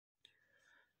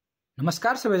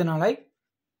नमस्कार सबैजनालाई।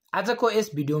 आजको यस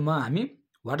भिडियोमा हामी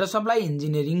वाटर सप्लाई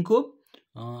इन्जिनियरिङको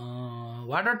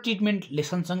वाटर ट्रिटमेन्ट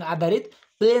लेसनसँग आधारित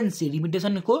प्लेन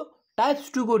सेडिमेन्टेसनको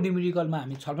टाइप्स 2 को न्युमेरिकलमा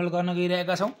हामी छलफल गर्न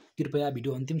गइरहेका छौं। कृपया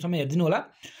भिडियो अन्तिमसम्म हेर्दिनु होला।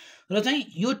 र चाहिँ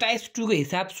यो टाइप्स 2 को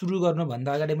हिसाब सुरु गर्न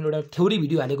भन्दा अगाडि मैले एउटा थ्योरी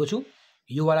भिडियो हालेको छु।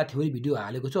 यो वाला थ्योरी भिडियो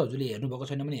हालेको छु, हजुरले हेर्नु भएको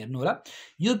छैन भने हेर्नु होला।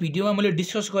 यो भिडियोमा मैले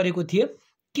डिस्कस गरेको थिए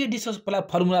के डिस्कस पहिला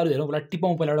फर्मुलाहरु हेरौँ, पहिला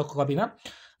टिपौँ पहिला एउटा कपीमा।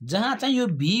 जहाँ चाहिँ यो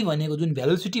v भनेको जुन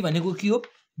भेलोसिटी भनेको के हो,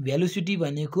 भेलोसिटी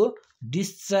भनेको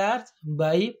डिस्चार्ज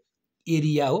बाइ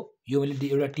एरिया हो। यो मैले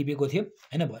एउटा टिपेको थिए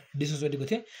हैन, डिस्कस गरेको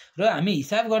थिए। र हामी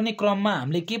हिसाब गर्ने क्रममा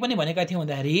हामीले के पनि भनेका थियौं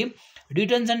भन्दाखेरि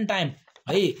डिटेन्सन टाइम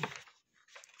है,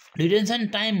 डिटेन्सन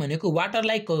टाइम भनेको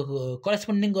वाटरलाई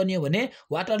करेस्पोन्डिङ गर्ने हो भने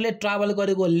वाटरले ट्राभल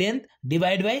गरेको लेन्थ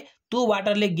डिभाइड बाइ त्यो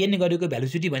वाटरले गेन गरेको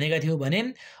भेलोसिटी भनेका थियौं भने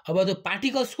अब त्यो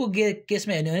पार्टिकल्सको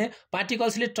केसमा हेर्ने भने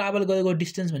पार्टिकल्सले ट्राभल गरेको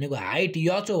डिस्टेन्स भनेको हाइट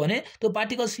h हो भने त्यो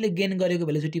पार्टिकल्सले गेन गरेको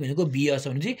भेलोसिटी भनेको vs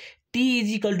हो भने t =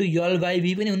 l / v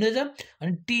पनि हुँदैछ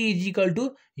अनि t = h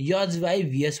 /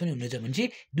 vs पनि हुँदैछ भने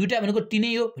दुईटा भनेको t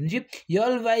नै हो भने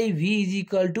l / v = h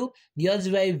 /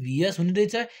 vs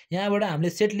हुँदैछ। यहाँबाट हामीले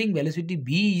सेटलिङ भेलोसिटी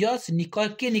vs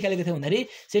के निकालेका थियौं भन्दाखेरि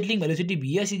सेटलिङ भेलोसिटी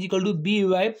vs =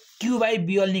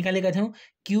 q/bl निकालेका थियौं,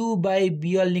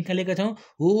 q/bl निकालेका छौं।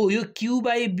 हो यो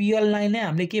q/bl लाई नै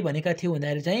हामीले के भनेका थियौं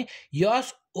भन्दाखेरि चाहिँ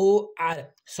SOR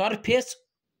सरफेस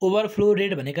ओभरफ्लो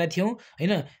रेट भनेका थियौं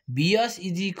हैन। vs =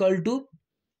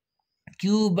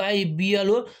 q/bl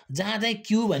हो, जहाँ चाहिँ q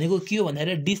भनेको के हो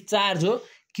भन्दाखेरि डिस्चार्ज हो,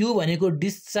 q भनेको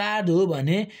डिस्चार्ज हो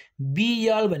भने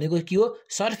bl भनेको के हो,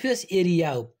 सरफेस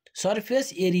एरिया हो।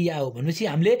 सरफेस एरिया हो भनेपछि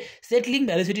हामीले सेटलिङ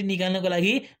भेलोसिटी निकाल्नको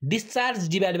लागि discharge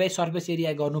divide by surface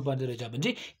area गर्नु पर्दो रहेछ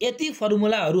भने यति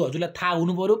फर्मुलाहरु हजुरलाई थाहा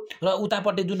हुनु पर्यो। र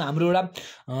उतापट्टि जुन हाम्रो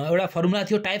एउटा फर्मुला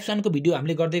थियो टाइप 1 को भिडियो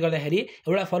हामीले गर्दाखेरि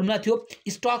एउटा फर्मुला थियो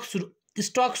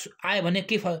स्टक्स आयो भने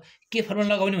के फर्मुला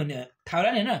लगाउने भन्ने थाहा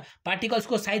होला नि हैन।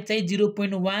 पार्टिकल्सको साइज चाहिँ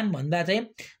 0.1 भन्दा चाहिँ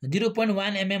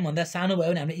 0.1 mm भन्दा सानो भयो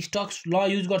भने हामीले स्टक्स ल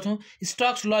युज गर्छौं।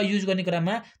 स्टक्स ल युज गर्ने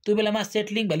क्रममा त्यो बेलामा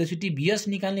सेटलिङ भेलोसिटी vs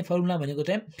निकाल्ने फर्मुला भनेको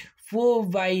चाहिँ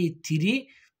 4/3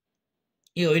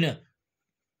 ए होइन,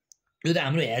 यो त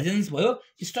हाम्रो हेजेन्स भयो।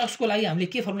 स्टक्सको लागि हामीले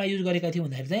के फर्मुला युज गरेका थियौं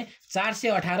भन्दाखेरि चाहिँ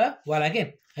 418 वाला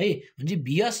के है भने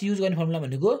vs युज गर्ने फर्मुला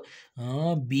भनेको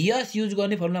vs युज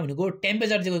गर्ने फर्मुला भनेको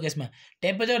टेम्परेचर दिएको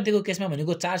केसमा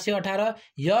भनेको 418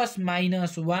 s -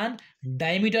 1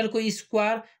 डायमिटरको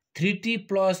square 3t +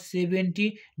 70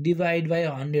 divide by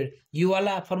 100 यो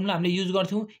वाला फर्मुला हामीले युज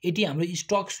गर्थ्यौं। यति हाम्रो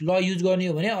स्टक्स ल युज गर्ने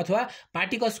हो भने अथवा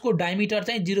पार्टिकल्सको डायमिटर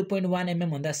चाहिँ 0.1 mm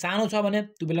भन्दा सानो छ भने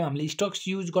त्यो बेलामा हामीले स्टक्स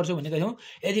युज गर्छौं भनेका थियौं।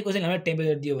 यदि क्वेशनले हामीलाई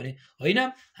टेम्परेचर दियो भने हैन,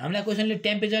 हामीलाई क्वेशनले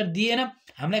टेम्परेचर दिएन,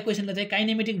 हामीलाई क्वेशनले चाहिँ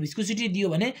काइनेमेटिक भिस्कोसिटी दियो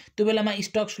भने त्यो बेलामा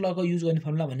स्टक्स लको युज गर्ने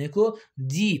फर्मुला भनेको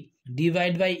g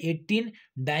divide by 18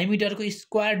 डायमिटरको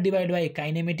square divide by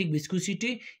kinematic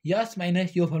viscosity s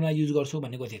 - यो फर्मुला युज गर्छौ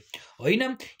भनेको थिए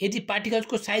हैन। यदि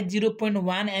पार्टिकल्सको साइज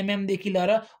 0.1 mm देखि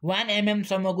लिएर 1 mm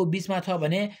सम्मको बीचमा छ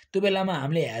भने त्यो बेलामा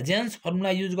हामीले हेजेन्स फर्मुला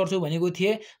युज गर्छौ भनेको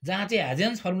थिए। जहाँ चाहिँ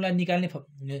हेजेन्स फर्मुला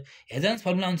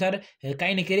अनुसार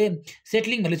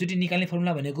सेटलिङ भेलोसिटी निकाल्ने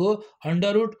फर्मुला भनेको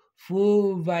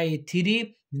 √4/3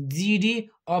 GD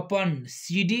अपन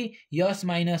CD s -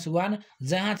 1,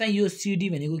 जहाँ चाहिँ यो CD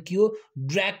भनेको के हो,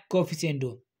 ड्र्याग कोएफिसिएन्ट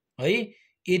हो है।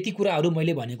 यति कुराहरु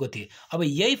मैले भनेको थिए। अब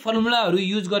यही फर्मुलाहरु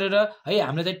युज गरेर है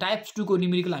हामीले चाहिँ टाइप्स 2 को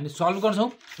न्युमेरिकल हामी सल्भ गर्छौं।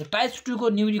 र टाइप्स 2 को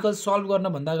न्युमेरिकल सल्भ गर्न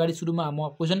भन्दा अगाडि सुरुमा म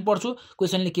क्वेशन पढ्छु।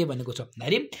 क्वेशनले के भनेको छ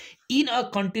भन्दाखेरि in a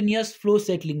continuous flow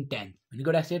settling tank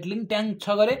भनेको एउटा सेटलिङ ट्याङ्क छ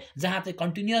गरे जहाँ चाहिँ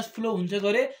कन्टिन्युअस फ्लो हुन्छ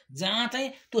गरे, जहाँ चाहिँ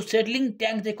त्यो सेटलिङ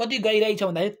ट्याङ्क चाहिँ कति गहिराई छ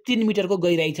भन्दाखेरि 3 मिटरको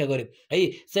गहिराई छ गरे है।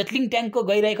 सेटलिङ ट्याङ्कको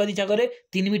गहिराई कति छ गरे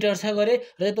 3 मिटर छ गरे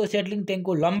र त्यो सेटलिङ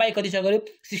ट्याङ्कको लम्बाई कति छ गरे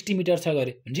 60 मिटर छ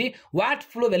गरे भने what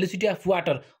flow velocity of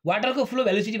वाटरको flow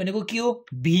velocity भनेको के हो,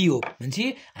 v हो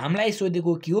भने हामीलाई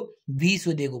सोधेको के हो, v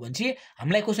सोधेको भने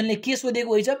हामीलाई क्वेशनले के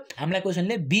सोधेको हैछ, हामीलाई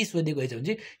क्वेशनले v सोधेको हैछ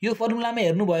भने यो फर्मुलामा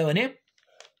हेर्नु भयो भने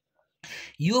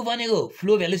यो भनेको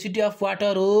फ्लो भेलोसिटी अफ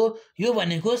वाटर हो, यो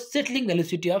भनेको सेटलिङ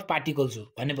भेलोसिटी अफ पार्टिकल्स हो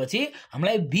भनेपछि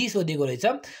हामीलाई v सोधेको रहेछ।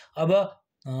 अब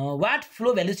what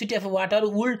flow velocity of water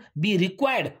would be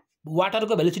required,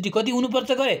 वाटरको velocity कति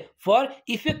हुनुपर्छ गरे for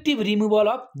effective removal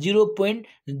of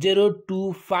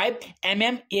 0.025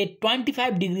 mm at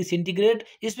 25 degree centigrade,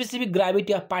 specific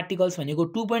gravity of particles भनेको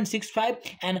 2.65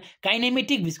 and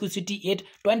kinematic viscosity at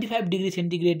 25 degree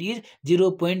centigrade is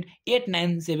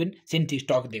 0.897 centi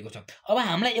stock दिएको छ। अब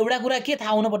हामीलाई एउटा कुरा के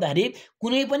थाहा हुनु पर्दाखेरि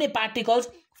कुनै पनि पार्टिकल्स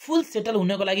फुल सेटल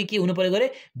हुनको लागि के हुनु पर्यो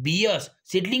गरे vs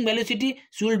settling velocity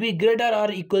should be greater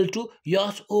or equal to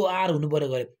SOR हुनु पर्यो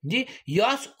गरे जी।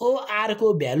 SOR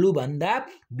को भ्यालु भन्दा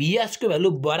vs को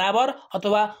भ्यालु बराबर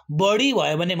अथवा बढी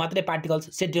भयो भने मात्रै पार्टिकल्स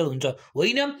सेटल हुन्छ।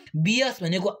 होइन vs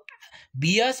भनेको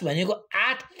VS भनेको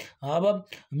 8 अब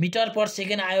मिटर पर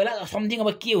सेकेन्ड आयो होला समथिङ अब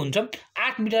के हुन्छ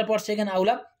 8 मिटर पर सेकेन्ड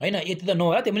आउला हैन यति त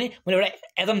नहोला त्यो पनि मैले एउटा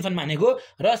एजम्पसन मानेको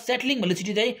र सेटलिङ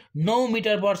भेलोसिटी चाहिँ 9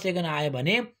 मिटर पर सेकेन्ड आयो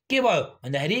भने के भयो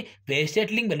भन्दाखेरि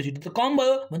सेटलिङ भेलोसिटी त कम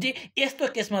भयो भने यस्तो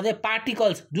केसमा चाहिँ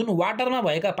पार्टिकल्स जुन वाटरमा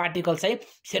भएका पार्टिकल्स चाहिँ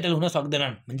सेटल हुन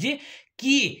सक्दैनन् भने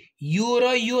कि यो र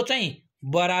यो चाहिँ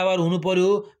बराबर हुनु पर्यो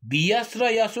VS र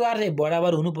SOR चाहिँ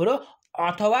बराबर हुनु पर्यो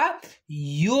अथवा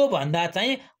यो भन्दा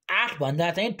चाहिँ 8 भन्दा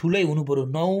चाहिँ ठुलै हुनु पर्यो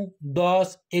 9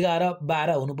 10 11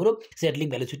 12 हुनु पर्यो सेटलिङ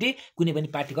भेलोसिटी कुनै पनि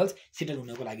पार्टिकल्स सेटल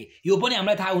हुनको लागि यो पनि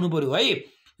हामीलाई थाहा हुनु पर्यो है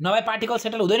नभए पार्टिकल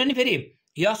सेटल हुँदैन नि फेरि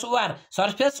SOR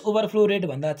सरफेस ओभरफ्लो रेट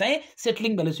भन्दा चाहिँ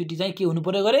सेटलिङ भेलोसिटी चाहिँ के हुनु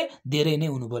पर्यो गरे धेरै नै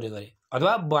हुनु पर्यो गरे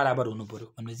अथवा बराबर हुनु पर्यो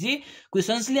भनेपछि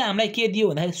क्वेशन्सले हामीलाई के दियो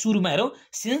भन्दाखेरि सुरुमा हेरौँ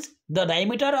since the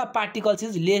diameter of particles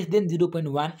is less than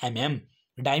 0.1 mm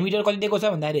diameter कति दिएको छ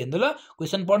भन्दाखेरि हेर्नु ल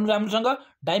क्वेशन पढ्नु राम्रोसँग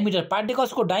डायमिटर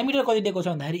पार्टिकल्सको डायमिटर कति दिएको छ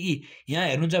भन्दाखेरि यहाँ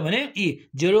हेर्नुहुन्छ भने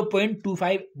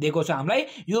 0.25 दिएको छ हामीलाई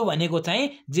यो भनेको चाहिँ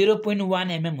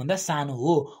 0.1 mm भन्दा सानो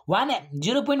हो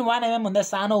 0.1 mm भन्दा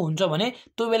सानो हुन्छ भने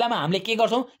त्यो बेलामा हामीले के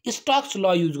गर्छौं स्टोक्स ल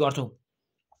युज गर्छौं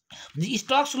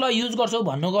स्टोक्स ल युज गर्छौं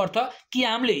भन्नुको अर्थ कि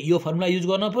हामीले यो फर्मुला युज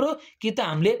गर्नु पर्यो कि त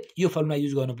हामीले यो फर्मुला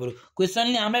युज गर्नु पर्यो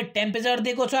क्वेशनले हामीलाई टेम्परेचर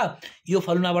दिएको छ यो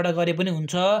फर्मुलाबाट गरे पनि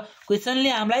हुन्छ क्वेशनले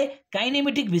हामीलाई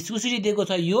काइनेमेटिक भिस्कोसिटी दिएको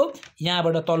छ यो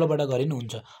यहाँबाट तलबाट गरे पनि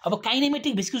हुन्छ अब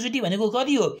काइनेमेटिक भिस्कोसिटी भनेको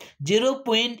कति हो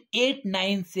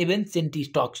 0.897 सेन्टी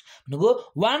स्टोक्स भनेको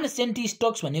 1 सेन्टी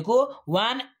स्टोक्स भनेको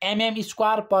 1 mm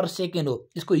स्क्वायर पर सेकेन्ड हो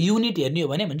यसको युनिट हेर्ने हो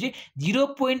भने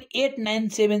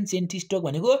 0.897 सेन्टी स्टोक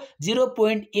भनेको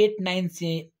 0.897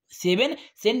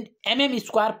 mm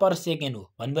स्क्वायर पर सेकेन्ड हो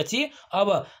भनेपछि अब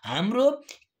हाम्रो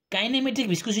काइनेमेटिक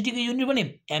भिस्कोसिटीको युनिट पनि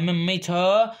mm मै छ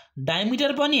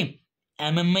डायमिटर पनि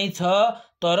mm मै छ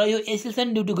तर यो एसेलेरेसन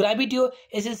ड्यू टु ग्राभिटी हो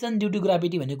एसेलेरेसन ड्यू टु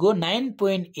ग्राभिटी भनेको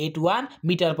 9.81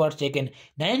 मिटर पर सेकेन्ड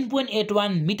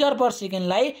 9.81 मिटर पर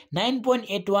सेकेन्डलाई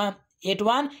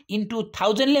 9.81 इन्टु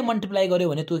 1000 ले मल्टिप्लाई गर्यो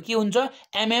भने त्यो के हुन्छ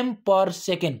mm पर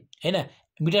सेकेन्ड हैन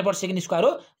मिटर पर सेकेन्ड स्क्वायर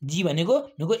हो जी भनेको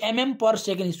mm पर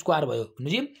सेकेन्ड स्क्वायर भयो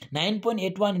भनेपछि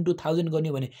 9.81 इन्टु 1000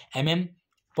 गर्ने भने mm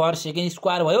पर सेकेन्ड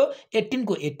स्क्वायर भयो 18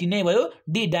 को 18 नै भयो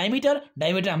डी डायमिटर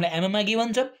हामीलाई mm मा गिभन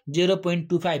छ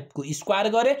 0.25 को स्क्वायर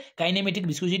गरे काइनेमेटिक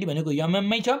भिस्कोसिटी भनेको mm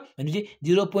मै छ भनेपछि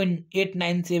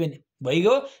 0.897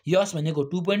 भइगयो यस भनेको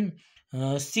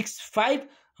 2.65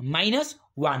 माइनस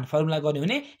 1 फर्मुला गर्ने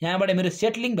भने यहाँबाट मेरो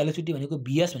सेटलिङ भेलोसिटी भनेको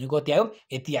VS भनेको कति आयो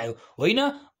यति आयो होइन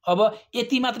अब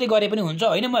यति मात्रै गरे पनि हुन्छ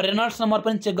होइन म रेनॉल्ड्स नम्बर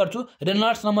पनि चेक गर्छु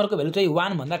रेनॉल्ड्स नम्बरको भ्यालु चाहिँ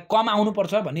 1 भन्दा कम आउनु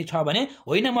पर्छ भन्ने छ भने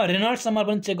होइन म रेनॉल्ड्स नम्बर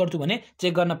पनि चेक गर्छु भने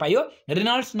चेक गर्न पाइयो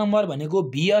रेनॉल्ड्स नम्बर भनेको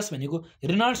VS भनेको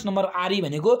रेनॉल्ड्स नम्बर RE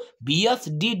भनेको VS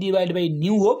D divide by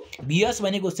new हो VS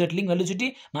भनेको सेटलिङ भेलोसिटी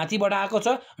माथिबाट आएको छ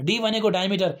D भनेको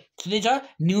डायमिटर छुदै छ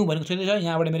न्यू भनेको छुदै छ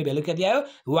यहाँबाट मेरो भ्यालु कति आयो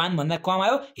 1 भन्दा कम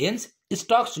आयो हेन्स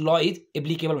स्टोक्स ल इज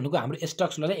एप्लिकेबल भनेको हाम्रो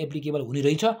स्टोक्स ल चाहिँ एप्लिकेबल हुने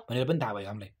रहेछ भनेर पनि थाहा भयो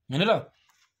हामीलाई हैन र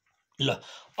ल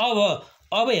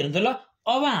अब हेर्नु त ल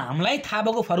अब हामीलाई थाहा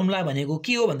भएको फर्मुला भनेको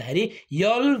के हो भन्दाखेरि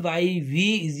L/V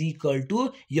 =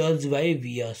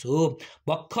 H/VS हो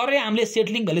भर्खरै हामीले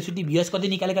सेटलिङ भेलोसिटी VS कति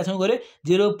निकालेका छौं गरे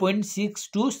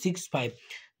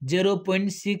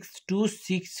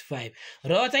 0.6265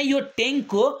 र चाहिँ यो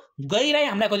ट्याङ्कको गहिराई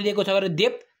हामीलाई कति दिएको छ गरे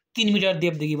डेप्थ 3 मिटर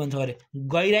डेप्थ गिभन छ गरे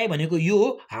गहिराई भनेको यो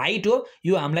हाइट हो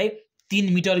यो हामीलाई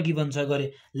 3 मिटर गिभन छ गरे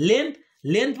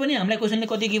लेन्थ पनि हामीलाई क्वेशनले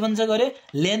कति गिभन छ गरे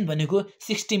लेन्थ भनेको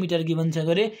 60 मिटर गिभन छ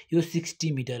गरे यो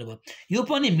 60 मिटर भयो यो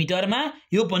पनि मिटरमा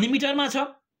छ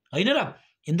हैन र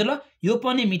हेर्नु ल यो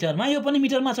पनि मिटरमा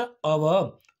छ अब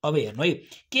हेर्नु है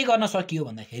के गर्न सकियो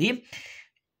भन्दाखेरि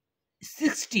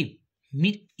 60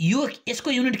 यो यसको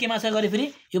युनिट केमा छ गरे फेरि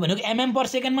यो भनेको mm पर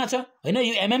सेकेन्डमा छ हैन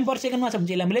यो mm पर सेकेन्डमा छ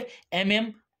भने हामीले mm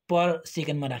पर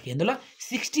सेकेन्डमा राख्यो हेर्नु ल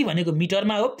 60 भनेको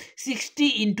मिटरमा हो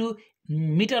 60 इन्टु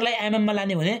मिटरलाई mm मा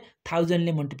लाने भने 1000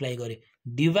 ले मल्टिप्लाई गरे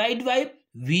डिवाइड बाइ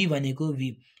v भनेको v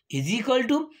is equal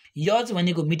to h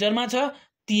भनेको मिटरमा छ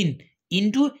 3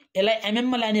 इन्टु यसलाई mm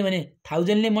मा लाने भने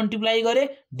 1000 ले मल्टिप्लाई गरे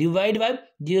डिवाइड बाइ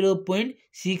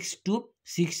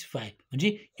 0.6265 म्हणजे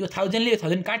यो 1000 ले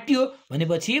 1000 काटियो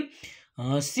भनेपछि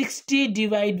 60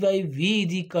 divide by v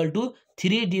is equal to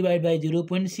 3 divide by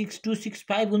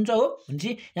 0.6265 हुन्छ हो भनेपछि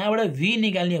यहाँबाट v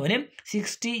निकाल्ने भने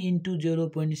 60 इन्टु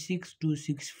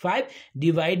 0.6265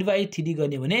 डिवाइड बाइ 3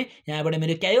 गर्ने भने यहाँबाट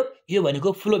मेरो के आयो यो भनेको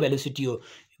फ्लो भेलोसिटी हो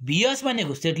VS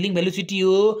भनेको सेटलिङ भेलोसिटी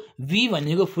हो v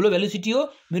भनेको फ्लो भेलोसिटी हो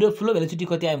मेरो फ्लो भेलोसिटी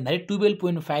कति आयो भन्दाखेरि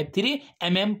 12.53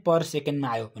 mm पर सेकेन्डमा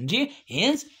आयो भनेपछि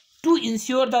hence to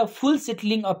ensure the full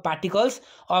settling of particles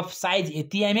of size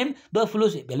 80 mm the flow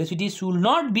velocity should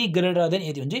not be greater than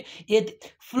 80 भने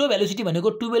flow velocity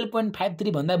भनेको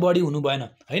 12.53 भन्दा बढी हुनु भएन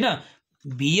हैन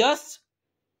VS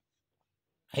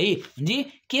है भनेपछि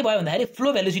के भयो भन्दाखेरि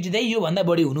फ्लो भेलोसिटी चाहिँ योभन्दा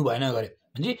बढी हुनु भएन गरे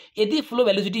भनेपछि यदि फ्लो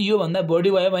भेलोसिटी योभन्दा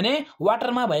बढी भयो भने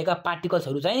वाटरमा भएका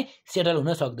पार्टिकल्सहरू चाहिँ सेटल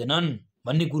हुन सक्दैनन्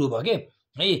भन्ने कुरो भयो के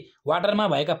है वाटरमा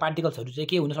भएका पार्टिकल्सहरू चाहिँ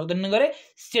के हुन सक्दैनन् गरे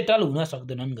सेटल हुन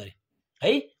सक्दैनन् गरे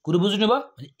है कुरो बुझ्नुभयो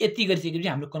यति गरिसकेपछि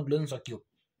हाम्रो कन्क्लुजन सकियो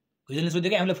क्वेसनले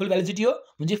सोधेको हामीलाई फ्लो भेलोसिटी हो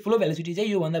भने फ्लो भेलोसिटी चाहिँ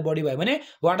योभन्दा बढी भयो भने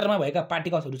वाटरमा भएका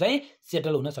पार्टिकल्सहरू चाहिँ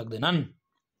सेटल हुन सक्दैनन्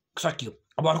सकियो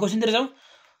अब अर्को क्वेसनतिर जाउँ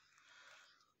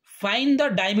find the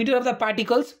diameter of the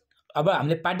particles अब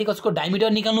हामीले पार्टिकल्सको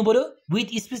डायमिटर निकाल्नु पर्यो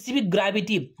विथ स्पेसिफिक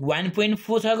ग्राभिटी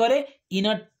 1.4 छ गरे in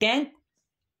a tank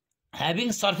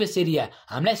having surface area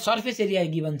हामीलाई सर्फेस एरिया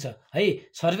गिभन छ है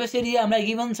सर्फेस एरिया हामीलाई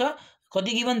गिभन छ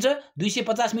कति गिभन छ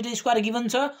 250 मिटर स्क्वायर गिभन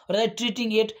छ र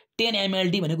ट्रिटिङ एट 10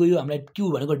 mld भनेको यो हामीलाई क्यू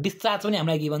भनेको डिस्चार्ज पनि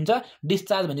हामीलाई गिभन छ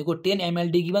डिस्चार्ज भनेको 10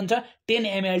 mld गिभन छ 10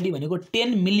 mld भनेको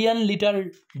 10 मिलियन लिटर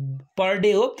पर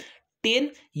डे हो 10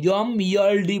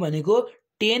 mld भनेको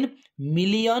 10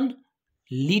 मिलियन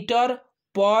लिटर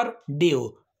पर डे हो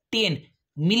 10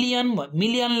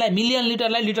 मिलियन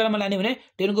लिटरलाई लिटरमा लाने भने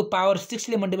 10 को पावर 6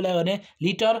 ले मल्टिप्लाई गर्ने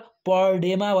लिटर पर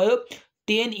डेमा भयो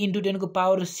 10 into 10 को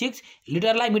पावर 6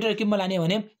 लिटरलाई मिटर क्युबमा लाने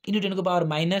भने into 10 को power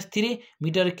 -3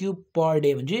 metre cube per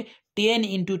day भन्छ 10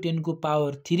 into 10 को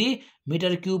power 3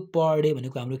 metre cube per day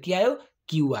भनेको हाम्रो के आयो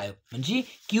क्यू आयो भन्छ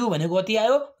क्यू भनेको कति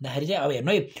आयो भन्दाखेरि चाहिँ अब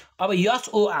हेर्नु है अब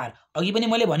एसओआर अघि पनि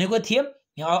मैले भनेको थिएँ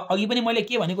अघि पनि मैले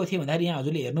के भनेको थिएँ भन्दाखेरि यहाँ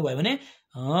हजुरले हेर्नुभयो भने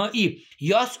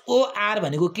एसओआर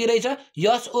भनेको के रहेछ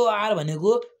एसओआर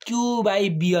भनेको क्यू बाई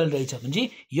बिएल रहेछ भन्छ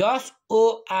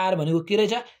एसओआर भनेको के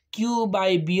रहेछ क्यू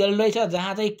बाई बिएल रहेछ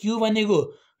जहाँ चाहिँ क्यू भनेको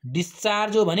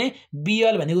डिस्चार्ज हो भने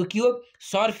बिएल भनेको के हो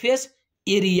सर्फेस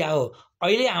एरिया हो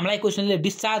अहिले हामीलाई क्वेसनले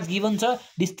डिस्चार्ज गिभन छ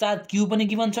डिस्चार्ज क्यू पनि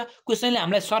गिभन छ क्वेसनले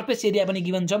हामीलाई सर्फेस एरिया पनि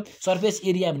गिभन छ सर्फेस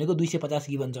एरिया भनेको 250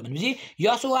 गिभन छ भनेपछि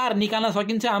एसओआर निकाल्न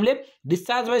सकिन्छ हामीले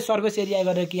डिस्चार्ज बाई सर्फेस एरिया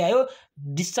गरेर के आयो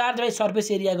डिस्चार्ज बाई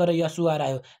सर्फेस एरिया गरेर एसओआर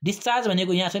आयो डिस्चार्ज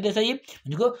भनेको यहाँ छ त्यसै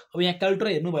भनेको अब यहाँ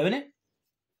क्याल्कुलेटर हेर्नुभयो भने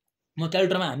म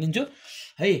क्याल्कुलेटरमा हालिदिन्छु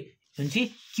है भनेपछि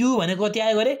क्यू भनेको कति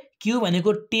आयो गरे क्यू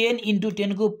भनेको 10 into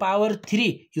 10 को पावर 3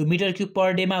 यो मिटर क्युब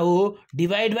पर डेमा हो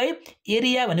डिभाइड बाई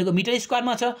एरिया भनेको मिटर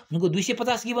स्क्वायरमा छ भनेको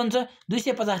 250 गिभन छ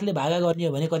 250 ले भागा गर्ने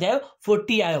हो भने कति आयो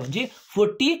 40 आयो भने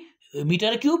 40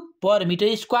 मिटर क्युब पर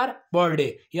metre square per day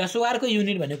SOR को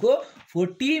युनिट भनेको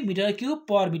 40 मिटर क्युब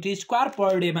पर मिटर स्क्वायर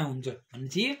पर डेमा हुन्छ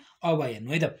भनेपछि अब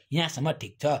हेर्नु है त यहाँसम्म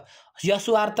ठिक छ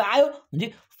एसओआर त आयो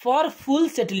भने फर फुल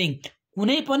सेटलिङ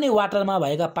कुनै पनि वाटरमा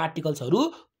भएका पार्टिकल्सहरू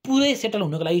पुरै सेटल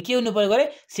हुनको लागि के हुनु पर्यो गरे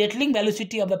settling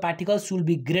velocity of the particle should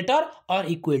be greater or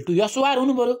equal to SOR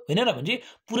हुनु पर्यो हैन र भन्छ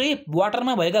पुरै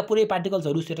वाटरमा भएका पुरै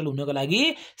पार्टिकल्सहरू सेटल हुनको लागि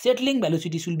settling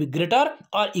velocity should be greater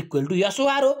or equal to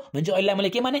SOR हो भन्छ अहिले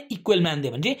मैले के माने इक्वल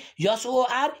मान्दे भन्छ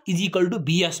SOR is equal to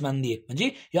BS मान्दे भन्छ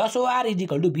SOR is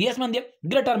equal to BS मान्दे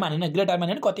ग्रेटर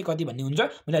मानेन कति कति भन्ने हुन्छ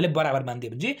मैले अहिले बराबर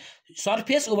मान्दे भन्छ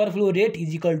surface overflow rate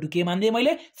is equal to के मान्दे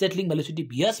मैले सेटलिङ भेलोसिटी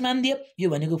बीएस मान्दे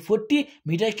यो भनेको 40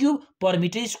 मिटर क्युब पर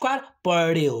मिटर स्क्वायर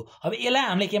पर डे हो अब यसलाई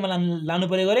हामीले केमा लानु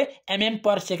पर्यो गरे एमएम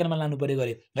पर सेकेन्डमा लानु पर्यो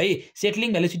गरे है सेटलिङ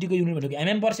भेलोसिटीको युनिट भनेको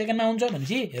एमएम पर सेकेन्डमा हुन्छ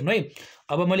भनेपछि हेर्नु है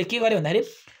अब मैले के गरे भन्दाखेरि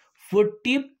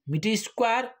 40 मिटर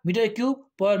स्क्वायर मिटर क्युब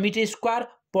पर मिटर स्क्वायर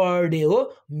पर डे हो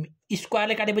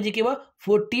स्क्वायरले काटेपछि के भयो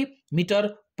 40 मिटर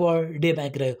पर डे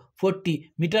बाँकी रह्यो 40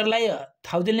 मिटरलाई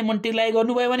 1000 ले मल्टिप्लाई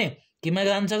गर्नुभयो भने केमा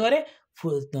जान्छ गरे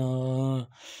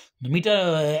मिटर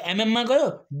एमएममा गयो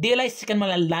डेलाई सेकेन्डमा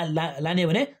लाने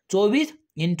भने 24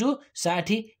 into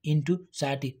 60 into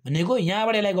 60 भनेको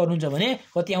यहाँबाट यसलाई गर्नुहुन्छ भने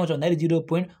कति आउँछ भन्दाखेरि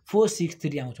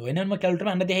 0.463 आउँछ हैन म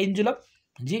क्याल्कुलेटरमा हामीलाई देखाइदिन्छु ल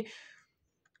जी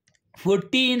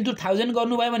 40 into 1000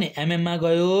 गर्नुभयो भने एमएम मा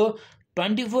गयो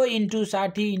 24 into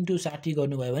 60 into 60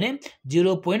 गर्नुभयो भने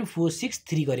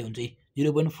 0.463 गरे हुन्छ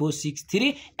 0.463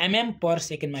 mm per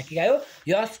second मा के आयो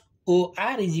यस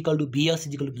OR is equal to BS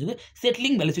is equal to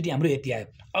settling velocity हाम्रो यति आयो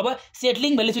अब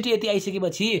सेटलिङ भेलोसिटी यति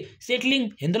आइसकेपछि सेटलिङ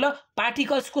हेर्नु ल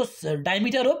पार्टिकल्सको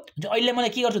डायमिटर हो अहिले मलाई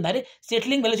के गर्छु भन्दाखेरि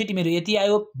सेटलिङ भेलोसिटी मेरो यति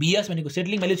आयो BS भनेको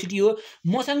सेटलिङ भेलोसिटी हो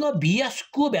मसँग BS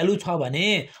को भ्यालु छ भने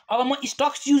अब म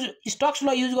स्टक्स ल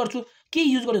युज गर्छु के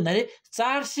युज गर्छु भन्दाखेरि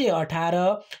 418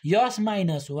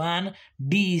 s - 1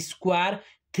 d square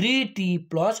 3t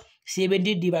 +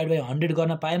 70 divide by 100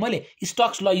 गर्न पाए मैले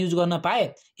स्टक्स ल युज गर्न पाए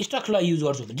स्टक्स ल युज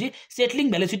गर्छु भने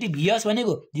सेटलिङ भेलोसिटी VS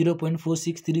भनेको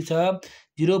 0.463 छ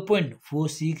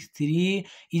 0.463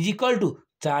 इज इक्वल टु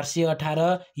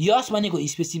 418 यस भनेको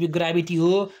स्पेसिफिक ग्राभिटी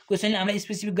हो क्वेशनले हामीलाई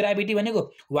स्पेसिफिक ग्राभिटी भनेको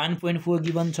 1.4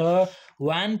 गिभन छ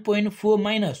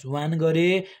 1.4 - 1 गरे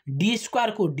d स्क्वायर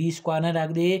को d स्क्वायर नै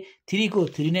राख्दे 3 को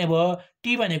 3 नै भयो t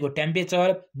भनेको टेम्परेचर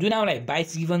जुन हामीलाई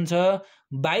 22 गिभन छ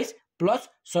 22 प्लस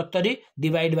 70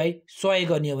 डिवाइड बाई 100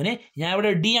 गर्ने हो भने यहाँबाट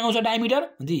डी आउँछ diameter,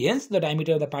 hence the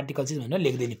diameter of the particles is भनेर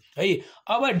लेखिदिने है।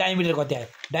 अब डायमिटर कति आयो?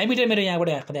 डायमिटर मेरो यहाँबाट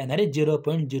कति आउँदाखेरि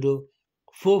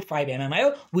 0.045 mm आयो,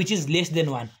 विच इज लेस देन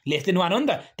 1 हो नि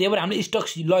त। त्यही भएर हामीले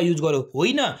स्टोक्स ल युज गरौँ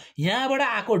होइन। यहाँबाट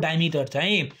आएको डायमिटर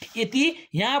चाहिँ यति,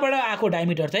 यहाँबाट आएको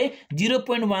डायमिटर चाहिँ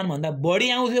 0.1 भन्दा बढी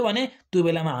आउँथ्यो भने त्यो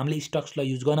बेलामा हामीले स्टोक्स ल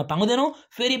युज गर्न पाउँदैनौँ।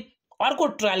 फेरि अर्को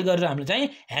ट्रायल गरेर हामीले चाहिँ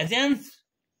हेजेन्स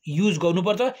युज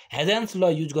गर्नुपर्छ। हेजेन्स ल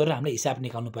युज गरेर हामीले हिसाब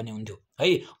निकाल्नु पर्ने हुन्थ्यो है।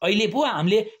 अहिले पो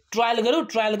हामीले ट्रायल गरौँ,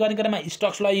 ट्रायल गर्ने क्रममा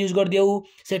स्टोक्स ल युज गरिदेऊ,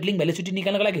 सेटलिङ भेलोसिटी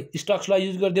निकाल्नको लागि स्टोक्स ल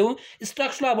युज गरिदेऊ।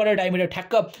 स्टोक्स लबाट डायमिटर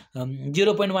ठ्याक्क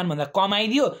 0.1 भन्दा कम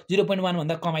आइदियो। 0.1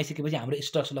 भन्दा कम आइसकेपछि हाम्रो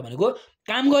स्टोक्स ल भनेको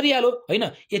काम गरिहाल्यो होइन।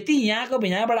 यति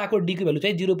यहाँबाट आएको डीको भेल्यु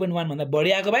चाहिँ 0.1 भन्दा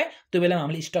बढी आएको भए त्यो बेलामा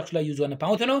हामीले स्टोक्स ल युज गर्न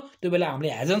पाउँथेनौँ। त्यो बेला हामीले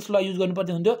हेजेन्स ल युज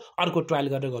गर्नुपर्ने हुन्थ्यो, अर्को ट्रायल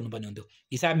गरेर गर्नुपर्ने हुन्थ्यो।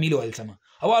 हिसाब मिल्यो अहिलेसम्म।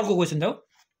 अब अर्को क्वेसन छ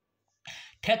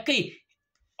ठ्याक्कै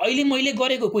अहिले मैले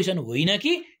गरेको क्वेसन होइन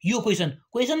कि यो क्वेसन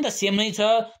त सेम नै छ,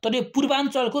 तर यो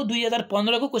पूर्वाञ्चलको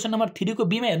 2015 को क्वेसन नम्बर 3 को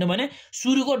बीमा हेर्नु भने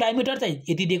सुरुको डायमिटर चाहिँ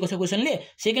यति दिएको छ क्वेसनले,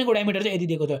 सेकेन्डको डायमिटर चाहिँ यति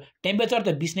दिएको छ, टेम्परेचर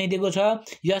त 20 नै दिएको छ,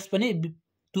 यस पनि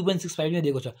 2.65 नै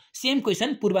दिएको छ। सेम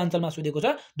क्वेसन पूर्वाञ्चलमा सोधेको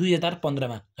छ 2015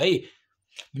 मा है।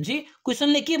 भनेपछि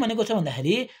क्वेसनले के भनेको छ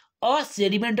भन्दाखेरि a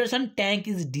sedimentation tank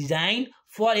is design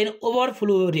for an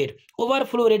overflow rate.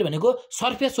 Overflow rate भनेको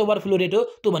सर्फेस ओभरफ्लो रेट हो,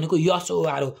 त्यो भनेको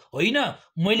एसओआर हो होइन।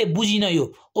 मैले बुझिनँ यो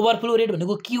ओभरफ्लो रेट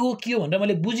भनेको के हो भनेर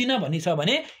मैले बुझिनँ भन्ने छ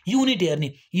भने युनिट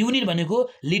हेर्ने। युनिट भनेको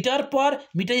litre per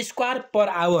metre square per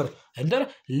hour, हेर्नु त,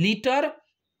 litre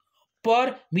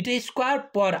per metre square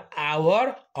per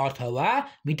hour अथवा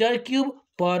मिटर क्युब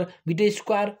पर मिटर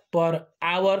स्क्वायर पर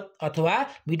आवर अथवा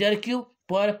मिटर क्युब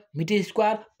पर मिटर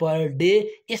स्क्वायर पर डे,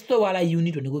 यस्तो वाला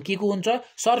युनिट भनेको के को हुन्छ?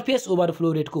 सर्फेस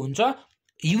ओभरफ्लो रेटको हुन्छ।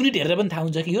 युनिट हेरेर पनि थाहा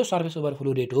हुन्छ कि यो सर्फेस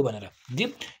ओभरफ्लो रेट हो भनेर। जी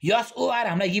एसओआर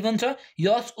हामीलाई गिभन छ।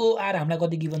 एसओआर हामीलाई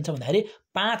कति गिभन छ भन्दाखेरि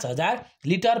 5000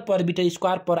 लिटर पर मिटर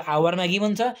स्क्वायर पर आवरमा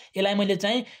गिभन छ। यसलाई मैले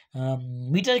चाहिँ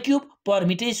मिटर क्युब पर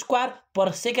मिटर स्क्वायर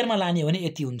पर सेकेन्डमा लाने हो भने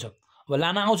यति हुन्छ। अब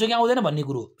लान आउँछ कि आउँदैन भन्ने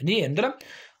कुरो भने हेर्नु त,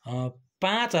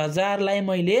 5000 लाई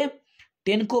मैले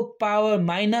 10 को पावर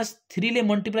 -3 ले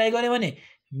मल्टिप्लाई गरेँ भने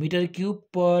मिटर क्युब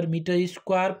पर मिटर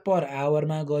स्क्वायर पर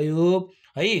आवरमा गयो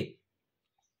है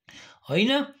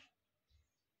होइन।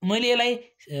 मैले यसलाई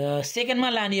सेकेन्डमा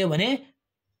लाने हो भने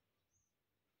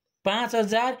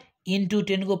 5000 ×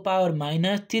 10 को पावर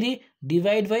 -3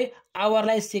 डिवाइड बाई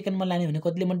आवरलाई सेकेन्डमा लाने भने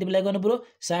कतिले मल्टिप्लाई गर्नु पर्यो?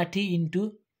 60 ×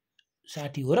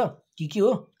 60 हो र के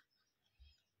हो?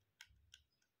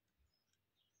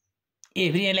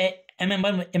 फेरि यसलाई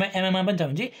एमएममा पनि छ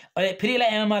भने फेरि यसलाई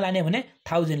एमएममा लाने भने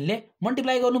 1000 ले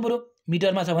मल्टिप्लाई गर्नु पर्यो।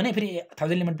 मिटरमा छ भने फेरि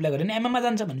 1000 ले मल्टिप्लाई गरेर एमएममा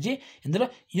जान्छ भने चाहिँ हेर्नु त,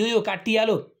 यो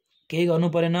काटिहाल्यो, केही गर्नु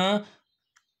परेन।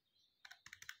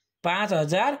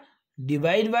 5000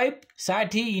 डिवाइड बाई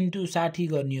 60 × 60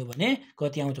 गर्ने हो भने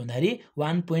कति आउँछ भन्दाखेरि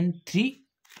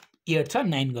 1.38 छ,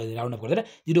 9 गरेर राउन्ड अफ गरेर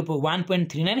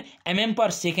 1.39 mm पर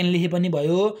सेकेन्ड लेखे पनि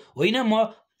भयो होइन।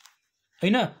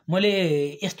 मैले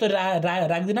यस्तो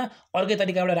राख्दिनँ, अर्कै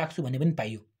तरिकाबाट राख्छु भन्ने पनि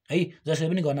पाइयो है, जसरी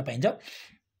पनि गर्न पाइन्छ।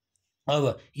 अब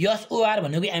एसओआर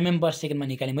भनेको mm पर सेकेन्डमा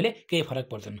निकालेँ मैले, केही फरक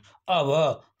पर्दैन।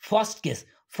 अब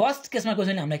फर्स्ट केसमा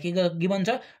क्वेसनले हामीलाई के गिभन छ?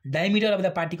 Diameter of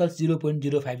the particles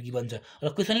 0.05 given छ। र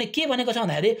क्वेसनले के भनेको छ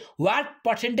भन्दाखेरि what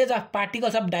percentage of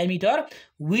particles of diameter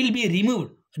will be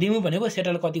remove भनेको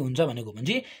सेटल कति हुन्छ भनेको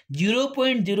भने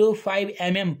 0.05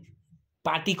 mm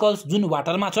पार्टिकल्स जुन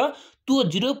वाटरमा छ त्यो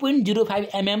 0.05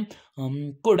 mm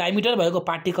को डायमिटर भएको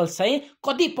पार्टिकल्स चाहिँ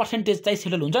कति पर्सेन्टेज चाहिँ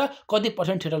सेटल हुन्छ, कति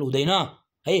पर्सेन्ट सेटल हुँदैन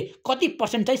है, कति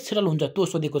पर्सेन्ट चाहिँ सेटल हुन्छ त्यो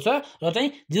सोधेको छ। र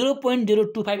चाहिँ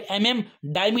 0.025 mm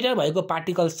डायमिटर भएको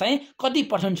पार्टिकल्स चाहिँ कति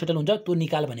पर्सेन्ट सेटल हुन्छ त्यो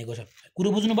निकाल भनेको छ।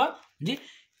 कुरो बुझ्नुभयो जी?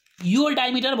 यो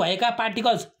डायमिटर भएका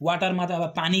पार्टिकल्स वाटरमा त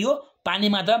अब पानी हो,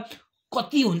 पानीमा त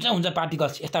कति हुन्छ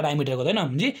पार्टिकल्स यस्ता डायमिटरको होइन।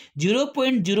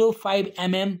 0.05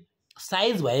 mm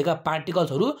साइज भएका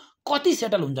पार्टिकल्सहरू कति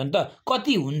सेटल हुन्छन् त,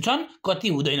 कति हुन्छन् कति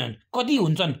हुँदैनन्, कति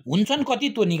हुन्छन् कति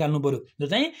त्यो निकाल्नु पर्यो। जो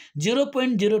चाहिँ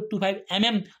 0.025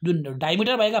 mm जुन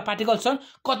डायमिटर भएका पार्टिकल्स छन्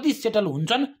कति सेटल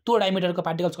हुन्छन्, त्यो डायमिटरको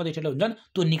पार्टिकल्स कति सेटल हुन्छन्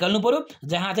त्यो निकाल्नु पर्यो।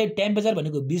 जहाँ चाहिँ टेम्परेचर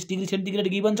भनेको 20 डिग्री सेन्टिग्रेड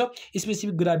गिभन छ,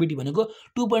 स्पेसिफिक ग्राभिटी भनेको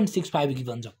 2.65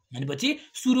 गिभन छ। भनेपछि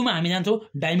सुरुमा हामी जान्छौँ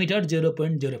डायमिटर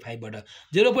 0.05 बाट।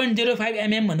 0.05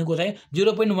 mm भनेको चाहिँ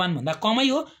 0.1 भन्दा कमै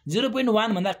हो।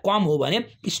 0.1 भन्दा कम हो भने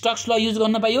स्टोक्स ल युज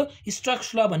गर्न पाइयो।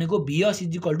 स्टोक्स ल भनेको Vs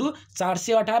 =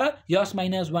 418 S -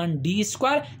 1 d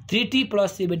square 3t +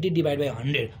 70 divide by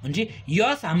 100। भनेपछि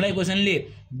यस हामीलाई क्वेसनले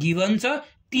गिभन छ,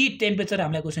 टी टेम्परेचर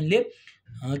हामीलाई क्वेसनले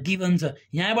गिभन छ।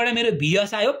 यहाँबाट मेरो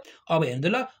Vs आयो। अब हेर्नु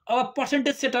ल, अब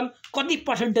पर्सेन्टेज सेटल कति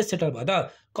पर्सेन्टेज सेटल भयो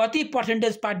त, कति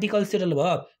पर्सेन्टेज पार्टिकल सेटल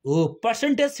भयो हो।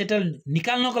 पर्सेन्टेज सेटल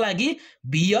निकाल्नको लागि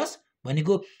Vs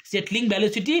भनेको settling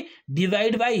velocity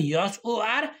divide by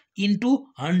SOR into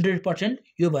 100%,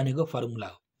 यो भनेको फर्मुला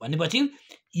हो। भनेपछि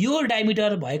यो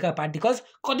डायमिटर भएका पार्टिकल्स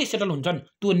कति सेटल हुन्छन्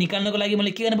त्यो निकाल्नको लागि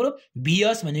मैले के गर्नु पर्यो,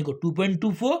 बीएस भनेको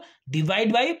 2.24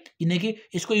 डिभाइड बाई, किनकि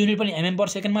यसको युनिट पनि एमएम पर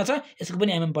सेकेन्डमा छ, यसको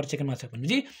पनि एमएम पर सेकेन्डमा छ,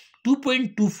 भनेपछि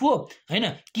 2.24 हैन।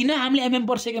 किन हामीले एमएम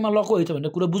पर सेकेन्डमा लको हुन्छ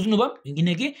भनेर कुरा बुझ्नुभयो,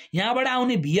 किनकि यहाँबाट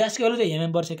आउने बीएस को भ्यालु चाहिँ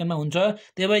एमएम पर सेकेन्डमा हुन्छ,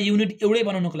 त्यही भएर युनिट एउटै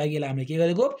बनाउनको लागि यसलाई हामीले के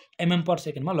गरेको एमएम पर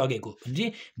सेकेन्डमा लगेको।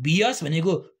 भनेपछि बीएस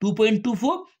भनेको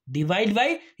 2.24 डिभाइड बाई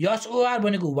एसओआर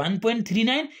भनेको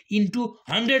 1.39 इन्टु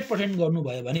 100%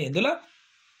 गर्नुभयो भने हेर्नु ल,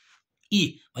 ई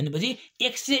भनेपछि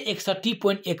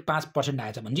 161.15%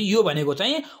 आएछ। भने यो भनेको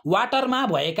चाहिँ वाटरमा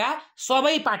भएका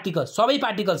सबै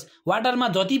पार्टिकल्स वाटरमा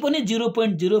जति पनि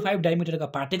 0.05 डायमिटरका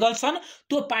पार्टिकल्स छन्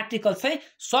त्यो पार्टिकल्स चाहिँ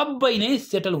सबै नै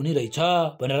सेटल हुने रहेछ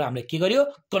भनेर हामीले के गर्यो,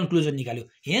 कन्क्लुजन निकाल्यो।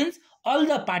 Hence all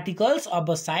the particles of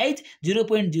a size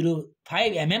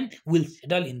 0.05 mm will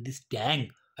settle in this tank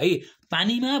है।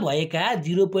 पानीमा भएका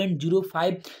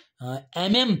 0.05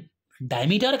 mm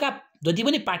डायमिटरका जति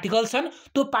पनि पार्टिकल्स छन्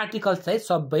त्यो पार्टिकल्स चाहिँ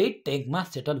सबै ट्याङ्कमा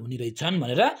सेटल हुने रहेछन्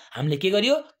भनेर हामीले के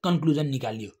गर्यो, कन्क्लुजन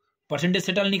निकाल्यो। पर्सेन्टेज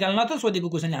सेटल निकाल्न त सोधेको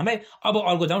क्वेशनले हामीलाई। अब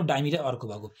अर्को जाउँ, डायमिटर अर्को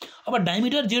भएको। अब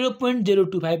डायमिटर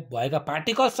 0.025 भएका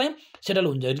पार्टिकल्स चाहिँ सेटल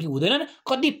हुन्छ कि हुँदैनन्,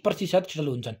 कति प्रतिशत सेटल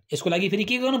हुन्छन्, यसको लागि फेरि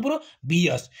के गर्नु पर्यो,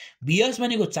 बीएस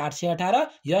भनेको 418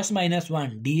 यस minus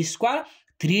 1 D square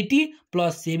 3t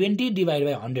plus 70 divide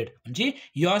by 100, भनेपछि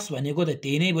यस भनेको त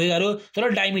त्यही नै भइहाल्यो, तर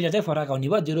डायमिटर चाहिँ फरक आउने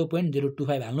भयो,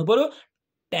 0.025 हाल्नु पर्यो,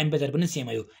 टेम्परेचर पनि सेम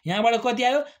आयो। यहाँबाट कति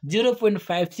आयो,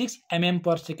 0.56 mm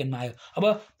पर सेकेन्डमा आयो। अब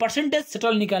पर्सेन्टेज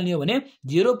सेटल निकाल्ने हो भने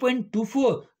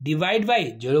 0.24 डिभाइड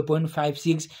बाई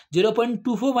 0.56,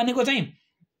 0.24 भनेको चाहिँ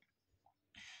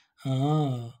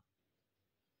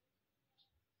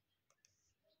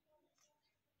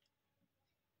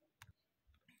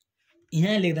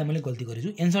यहाँ लेख्दा मैले गल्ती गरेछु,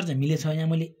 एन्सर चाहिँ मिलेछ, यहाँ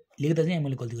मैले लेख्दा चाहिँ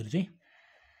मैले गल्ती गरेछु है,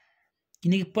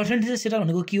 किनकि पर्सेन्टेज सेटल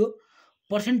भनेको के हो,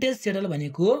 पर्सेन्टेज सेटल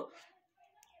भनेको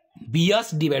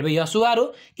बीएस डिभाइड बाई एसओआर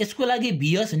हो। यसको लागि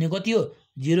बीएस भनेको कति हो,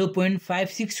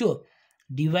 0.56 हो,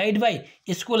 डिभाइड बाई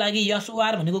यसको लागि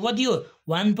एसओआर भनेको कति हो,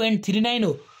 1.39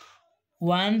 हो,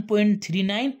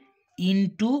 1.39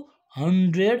 इन्टु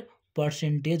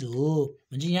 100% हो।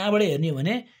 भने यहाँबाट हेर्ने हो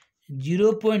भने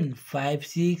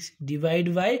 0.56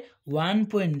 डिभाइड बाई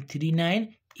 1.39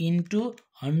 इन्टु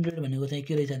 100 भनेको चाहिँ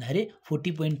के रहेछ भन्दाखेरि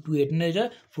 40.28 नै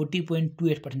रहेछ।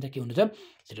 40.28% चाहिँ के हुँदैछ,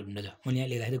 सेटल हुँदैछ। मैले यहाँ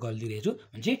लेख्दाखेरि गल्ती रहेछु।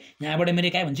 भनेपछि यहाँबाट मेरो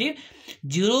के भन्छ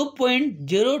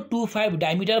 0.025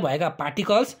 डायमिटर भएका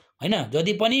पार्टिकल्स हैन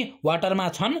जति पनि वाटरमा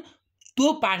छन् त्यो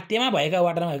त्यहाँ भएका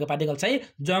वाटरमा भएका पार्टिकल चाहिँ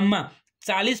जम्मा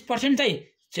 40% चाहिँ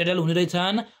सेटल हुने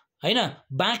रहेछन् हैन।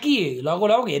 बाँकी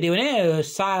लगभग हेर्यो भने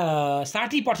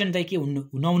 60% चाहिँ के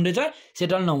नहुने रहेछ,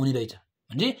 सेटल नहुने रहेछ।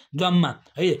 भने जम्मा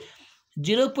है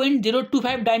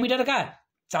 0.025 डायमिटरका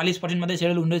 40% मात्रै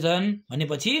सेटल हुने रहेछन्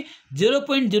भनेपछि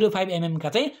 0.05 mm का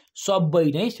चाहिँ सबै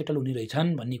नै सेटल हुने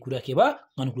रहेछन् भन्ने कुरा के भयो,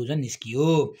 कन्क्लुजन निस्कियो।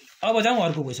 अब जाउँ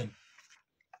अर्को क्वेशन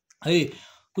है।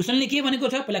 क्वेशनले के भनेको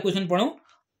छ, पहिला question पढौं।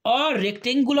 A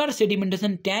rectangular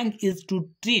sedimentation tank is to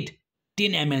treat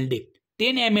 10 mld।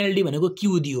 10 mld भनेको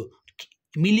क्यू दियो,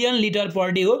 मिलियन लिटर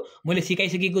पर डे हो। मैले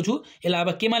सिकाइसकेको छु। यसलाई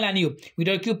अब केमा लाने हो,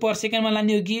 मिटर क्यूब पर सेकेन्डमा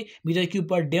लाने हो कि मिटर क्यूब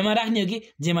पर डेमा राख्ने हो कि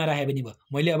जेमा राखे पनि भयो।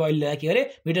 मैले अब अहिले के गरे,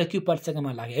 मिटर क्यूब पर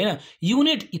सेकेन्डमा राखे हैन।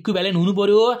 युनिट इक्विभ्यालेन्ट हुनु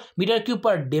पर्यो। मिटर क्यूब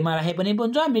पर डेमा राखे पनि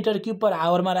हुन्छ, मिटर क्यूब पर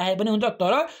आवरमा राखे पनि हुन्छ,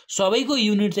 तर सबैको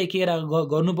युनिट चाहिँ के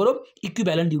गर्नु पर्यो,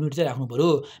 इक्विभ्यालेन्ट युनिट चाहिँ राख्नु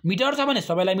पर्यो। मिटर छ भने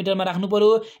सबैलाई मिटरमा राख्नु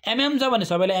पर्यो, एमएम छ भने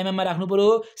सबैलाई एमएम मा राख्नु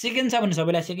पर्यो, सेकेन्ड छ भने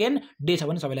सबैलाई सेकेन्ड, डे छ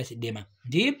भने सबैलाई डेमा।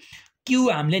 जी क्यू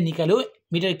हामीले निकाल्यो,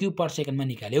 मिटर क्यूब पर सेकेन्डमा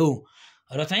निकाल्यो।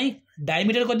 र चाहिँ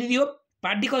डायमिटर कति दियो,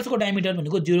 पार्टिकल्सको डायमिटर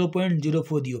भनेको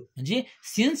 0.04 दियो। भनेपछि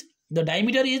सिन्स द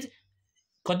डायमिटर इज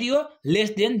कति हो, लेस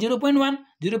देन 0.1,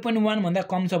 0.1 भन्दा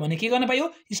कम छ भने के गर्न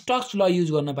पाइयो, स्टक्स ल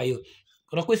युज गर्न पाइयो।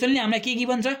 र क्वेशनले हामीलाई के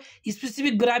गिभन छ,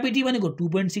 स्पेसिफिक ग्राभिटी भनेको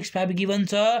 2.65 गिभन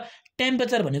छ,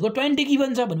 टेम्परेचर भनेको 20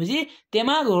 गिभन छ। भनेपछि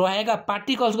त्यहाँ रहेका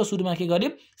पार्टिकल्सको सुरुमा के गर्यो,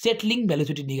 सेटलिङ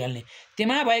भेलोसिटी निकाल्ने।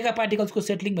 त्यहाँ भएका पार्टिकल्सको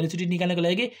सेटलिङ भेलोसिटी निकाल्नको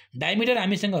लागि डायमिटर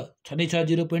हामीसँग छँदैछ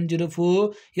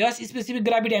 0.04, यस स्पेसिफिक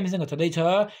ग्राभिटी हामीसँग छँदैछ,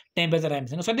 टेम्परेचर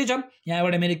हामीसँग छँदैछ।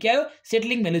 यहाँबाट मेरो के आयो,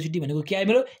 सेटलिङ भेलोसिटी भनेको के आयो,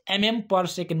 मेरो एमएम पर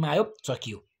सेकेन्डमा आयो,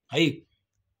 सकियो है।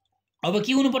 अब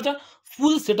के हुनुपर्छ,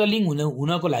 फुल सेटलिङ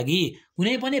हुनको लागि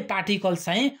कुनै पनि पार्टिकल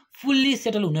चाहिँ फुल्ली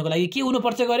सेटल हुनको लागि के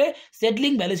हुनुपर्छ गरे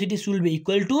settling velocity should be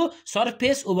equal to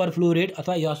surface overflow rate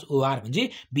अथवा एसओआर भन्छ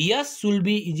भीएस should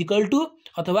be is equal to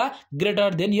अथवा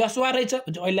ग्रेटर देन एसओआर रहेछ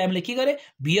भन्छ अहिले हामीले के गरे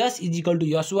भीएस इज इक्वल टु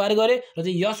एसओआर गरे र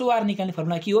चाहिँ एसओआर निकाल्ने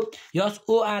फर्मुला के हो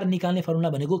एसओआर निकाल्ने फर्मुला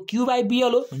भनेको क्यू बाइ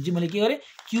बीएल हो भन्छ मैले के गरे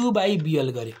क्यू बाइ बीएल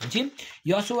गरे भन्छ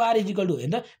एसओआर इज इक्वल टु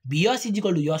हैन त भीएस इज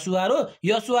इक्वल टु एसओआर हो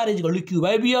SOR is equal to Q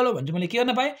by BL हो भन्छ मैले के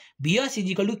गर्न पाए भीएस is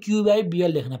equal to Q by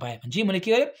BL लेख्न पाए भन्छ मैले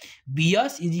के गरे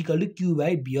भीएस is equal to Q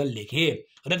by BL लेखे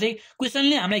र चाहिँ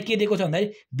क्वेशनले हामीलाई के दिएको छ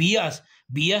भन्दाखेरि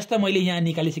भीएस त मैले यहाँ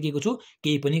निकालिसकेको छु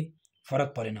केही पनि फरक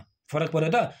पर्यो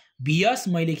त भीएस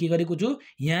मैले के गरेको छु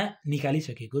यहाँ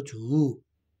निकालिसकेको छु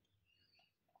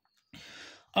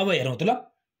अब हेरौँ त ल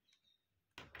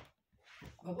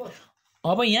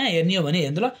अब यहाँ हेर्ने हो भने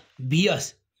हेर्नु ल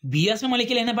भीएस मा मैले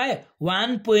के लेख्न पाएँ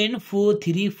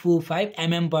 1.4345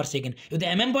 mm पर सेकेन्ड यो त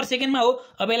mm पर सेकेन्डमा हो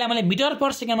अब यसलाई मैले मिटर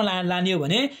पर सेकेन्डमा लाने हो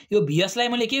भने यो भीएस लाई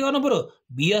मैले के गर्नु पर्यो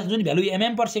भीएस जुन भ्यालु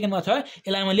mm पर सेकेन्डमा छ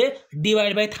यसलाई मैले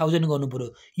डिवाइड बाइ 1000 गर्नु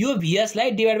पर्यो यो भीएस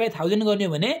लाई डिवाइड बाइ 1000 गर्ने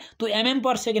हो भने त्यो mm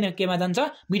पर सेकेन्ड केमा जान्छ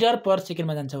मिटर पर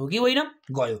सेकेन्डमा जान्छ हो कि होइन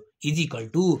गयो इज इक्वल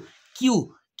टु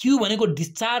क्यू भनेको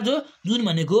डिस्चार्ज हो जुन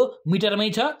भनेको मिटरमै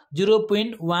छ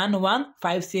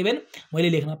 0.1157 मैले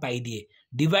लेख्न पाइदिए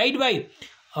डिवाइड बाइ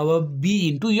अब बी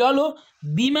इन्टु यल हो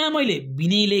बीमा मैले बी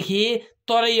नै लेखेँ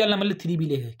तर यसलाई मैले 3b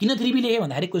लेखेँ किन 3b लेखेँ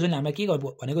भन्दाखेरि क्वेसनले हामीलाई के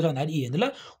भनेको छ भन्दाखेरि हेर्नु ल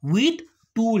विथ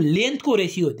टु लेन्थको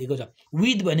रेसियो दिएको छ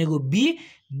विथ भनेको बी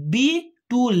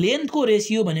टु लेन्थको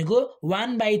रेसियो भनेको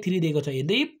 1/3 दिएको छ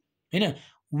हेर्दै हैन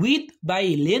विथ बाई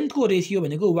लेन्थको रेसियो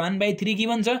भनेको 1/3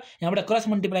 गिभन छ यहाँबाट क्रस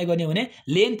मल्टिप्लाई गर्ने हो भने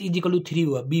लेन्थ इज इक्वल टु 3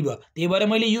 भयो बी भयो त्यही भएर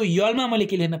मैले यो यलमा मैले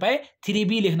के लेख्न पाएँ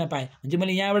 3b लेख्न पाएँ भने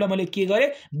मैले यहाँबाट मैले के गरेँ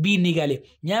बी निकालेँ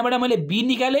यहाँबाट मैले बी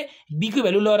निकालेँ बीको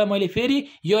भ्यालु लगाएर मैले फेरि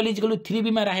L is equal to 3b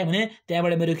मा राखेँ भने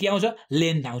त्यहाँबाट मेरो के आउँछ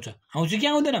लेन्थ आउँछ कि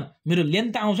आउँदैन मेरो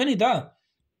लेन्थ त आउँछ नि त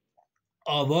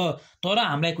अब तर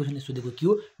हामीलाई क्वेसनले सोधेको के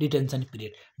हो डिटेन्सन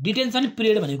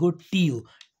पिरियड भनेको टी हो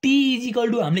टी इज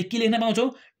इक्वल टु हामीले के लेख्न पाउँछौँ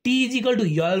T is equal to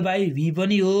L by भी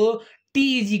पनि हो T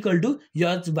is equal to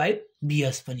H by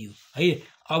BS पनि हो है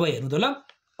अब हेर्नु त ल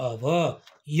अब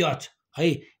एच है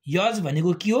एच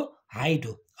भनेको के हो हाइट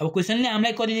हो अब क्वेसनले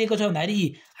हामीलाई कति दिएको छ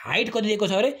भन्दाखेरि हाइट कति दिएको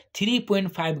छ अरे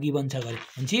 3.5 गिभन छ गरे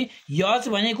भनेपछि एच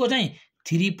भनेको चाहिँ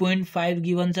 3.5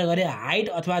 गिभन छ गरे हाइट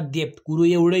अथवा डेप्थ कुरो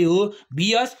एउटै हो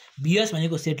बीएस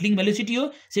भनेको सेटलिङ भेलोसिटी हो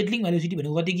सेटलिङ भेलोसिटी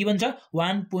भनेको कति गिभन छ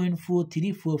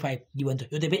 1.4345 गिभन छ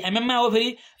यो त एमएम मा हो फेरि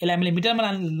यसलाई हामीले मिटरमा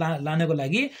लानको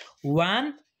लागि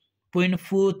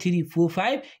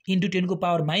 1.4345 इन्टु 10 को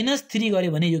पावर -3 गरे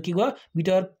भने यो के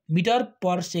गयो मिटर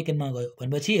पर सेकेन्डमा गयो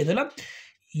भनेपछि हेर्नु ल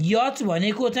एच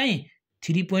भनेको चाहिँ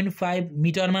 3.5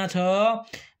 मिटरमा छ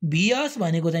बीएस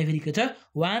भनेको चाहिँ फेरि के छ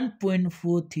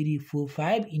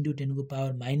 1.4345 इन्टु 10 को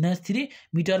पावर -3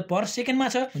 मिटर पर सेकेन्डमा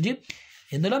छ हुन्छ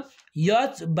हेर्नु ल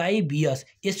एच बाई बीएस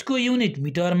यसको unit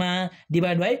मिटरमा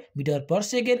divide by metre per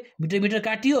second metre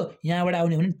काटियो यहाँबाट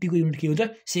आउने भने टी को युनिट के हुन्छ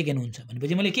सेकेन्ड हुन्छ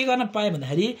भनेपछि मैले के गर्न पाएँ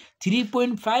भन्दाखेरि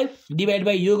 3.5 डिवाइड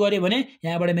बाई यो गरेँ भने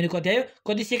यहाँबाट मेरो कति आयो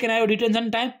कति सेकेन्ड आयो डिटेन्सन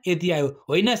टाइम यति आयो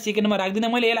होइन सेकेन्डमा राख्दिनँ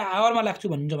मैले यसलाई आवरमा लाग्छु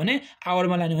भन्नुहुन्छ भने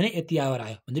आवरमा लाने भने यति आवर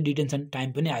आयो भने डिटेन्सन टाइम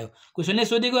पनि आयो क्वेसनले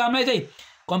सोधेको हामीलाई चाहिँ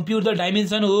कम्प्युट द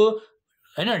डाइमेन्सन हो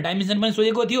हैन डाइमेन्सन पनि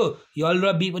सोधेको थियो यल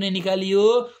र बी पनि निकालियो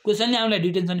क्वेसनले हामीलाई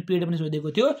डिटेन्सन पिरियड पनि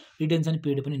सोधेको थियो डिटेन्सन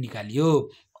पिरियड पनि निकालियो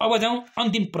अब जाउँ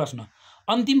अन्तिम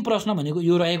प्रश्न भनेको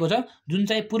यो रहेको छ जुन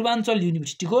चाहिँ पूर्वाञ्चल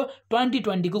युनिभर्सिटीको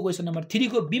 2020 को क्वेसन नम्बर 3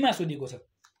 को बी मा सोधेको छ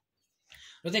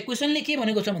र चाहिँ क्वेसनले के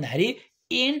भनेको छ भन्दाखेरि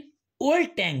an old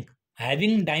tank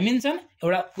having dimension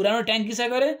एउटा पुरानो ट्याङ्की छ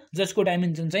गरे जसको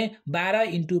डाइमेन्सन चाहिँ 12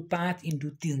 × 5 ×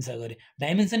 3 छ गरे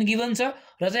डाइमेन्सन गिभन छ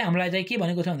र चाहिँ हामीलाई चाहिँ के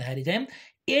भनेको छ भन्दाखेरि चाहिँ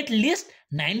at least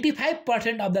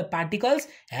 95% of the particles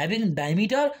having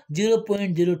diameter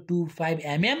 0.025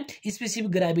 mm specific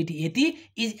gravity यति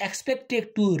is expected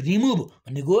to remove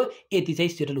भनेको यति चाहिँ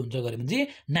सेटल हुन्छ गरे भने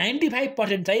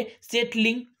 95% चाहिँ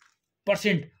सेटलिङ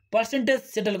पर्सेन्टेज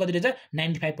सेटल कति रहेछ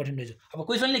 95% रहेछ अब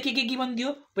क्वेसनले के गिभन दियो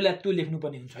पहिला त्यो लेख्नु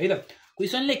पर्ने हुन्छ है ल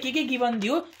क्वेसनले के गिभन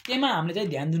दियो त्यसमा हामीले चाहिँ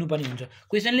ध्यान दिनु पर्ने हुन्छ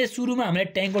क्वेसनले सुरुमा हामीले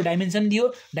ट्याङ्कको डाइमेन्सन दियो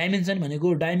डाइमेन्सन भनेको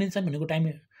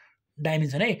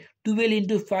डाइमेन्सन है 12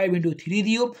 × 5 × 3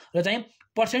 दियो र चाहिँ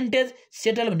पर्सेन्टेज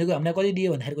सेटल भनेको हामीलाई कति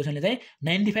दियो भन्दाखेरि क्वेसनले चाहिँ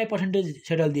 95%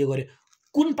 सेटल दियो गरे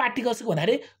कुन पार्टिकल्सको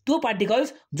भन्दाखेरि त्यो पार्टिकल्स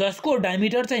जसको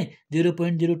डायमिटर चाहिँ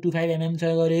 0.025 mm छ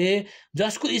गरे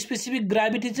जसको स्पेसिफिक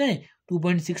ग्राभिटी चाहिँ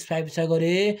 2.65 छ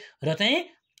गरे र चाहिँ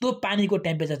त्यो पानीको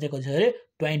टेम्परेचर चाहिँ कति छ गरे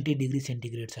 20 डिग्री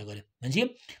सेन्टिग्रेड छ गरे भनेपछि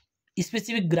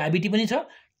स्पेसिफिक ग्राभिटी पनि छ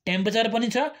टेम्परेचर पनि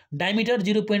छ डायमिटर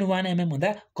 0.1 mm भन्दा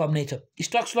कम नै छ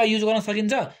स्टक्सलाई युज गर्न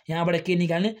सकिन्छ यहाँबाट के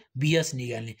निकाल्ने बीएस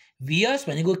निकाल्ने बीएस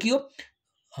भनेको के हो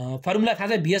फर्मुला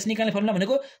थाहा छ भिएस निकाल्ने फर्मुला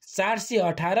भनेको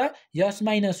 418 यस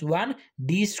minus 1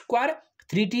 D square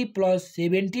 3t plus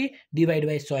 70 divide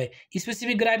by 100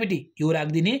 specific gravity यो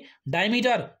राखिदिने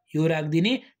डायमिटर यो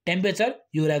राखिदिने टेम्परेचर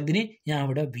यो राखिदिने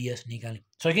यहाँबाट भिएस निकाल्ने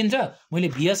सकिन्छ मैले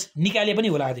भिएस निकाले पनि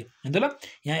होला अझै हैन त ल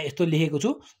यहाँ यस्तो लेखेको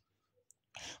छु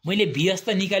मैले भिएस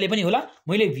त निकाले पनि होला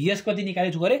मैले भिएस कति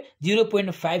निकालेछु गरे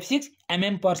 0.56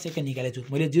 mm पर सेकेन्ड निकालेछु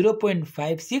मैले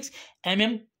 0.56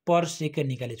 mm पर सेकेन्ड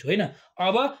निकालेछु हैन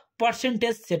अब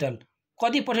पर्सेन्टेज सेटल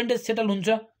कति पर्सेन्टेज सेटल हुन्छ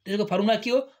त्यसको फर्मुला के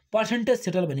हो पर्सेन्टेज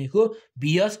सेटल भनेको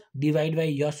VS divide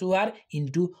by SOR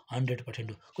into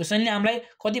 100% हो क्वेशनले हामीलाई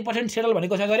कति पर्सेन्ट सेटल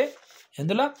भनेको छ गरे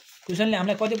हेर्नु त ल क्वेशनले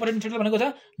हामीलाई कति पर्सेन्ट सेटल भनेको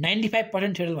छ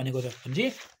 95% सेटल भनेको छ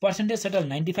भनेपछि पर्सेन्टेज सेटल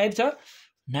 95 छ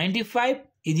 95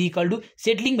 is equal to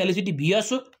settling velocity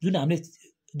VS हो जुन हामीले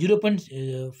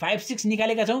 0.56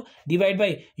 निकालेका छौं डिभाइड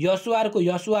बाइ एसओआर को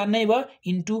एसओआर नै भयो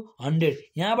इन्टु 100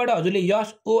 यहाँबाट हजुरले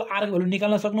एसओआर को भ्यालु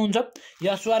निकाल्न सक्नुहुन्छ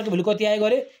एसओआर को भ्यालु कति आयो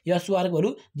गरे एसओआर को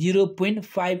भ्यालु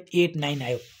 0.589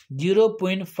 आयो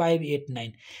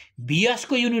 0.589 भिएस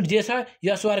को युनिट जे छ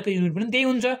एसओआर को युनिट पनि त्यही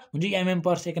हुन्छ एमएम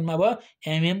पर सेकेन्डमा भयो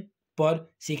एमएम पर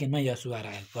सेकेन्डमा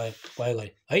एसओआर आयो भयो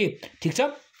गरे है ठीक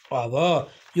छ अब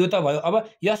यो त भयो अब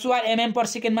एसओआर एमएम पर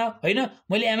सेकेन्डमा हैन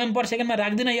मैले एमएम पर सेकेन्डमा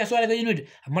राख्दिन एसओआर को युनिट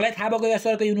मलाई थाहा भएको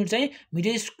एसओआर को युनिट चाहिँ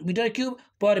मिटर क्यूब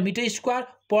पर मिटर स्क्वायर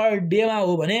पर डे मा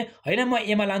हो भने हैन म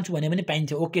एमा लान्छु भने पनि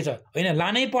पाइन्छ ओके छ हैन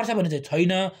लानै पर्छ भने चाहिँ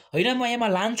छैन हैन म एमा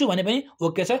लान्छु भने पनि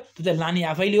ओके छ त्यो चाहिँ लानी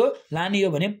आफैले हो लानी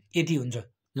हो भने यति हुन्छ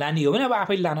लानी हो भने अब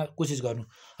आफैले लान कोसिस गर्नु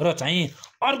र चाहिँ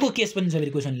अर्को केस पनि छ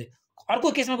फेरि क्वेशनले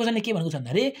अर्को केसमा क्वेशनले के भनेको छ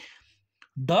भन्दाखेरि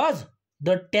does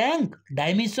the tank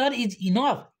dimension is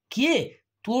enough के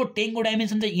त्यो ट्याङ्कको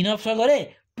डाइमेन्सन चाहिँ इनफ छ गरे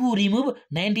to remove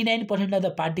 99% of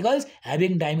the particles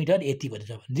having diameter यति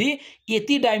भनेछ भने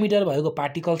यति डायमिटर भएको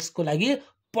पार्टिकल्सको लागि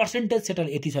पर्सेन्टेज सेटल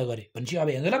यति छ गरे भनेपछि अब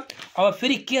हेर्नु ल अब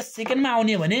फेरि केस सेकेन्डमा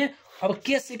आउने भने अब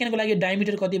केस सेकेन्डको लागि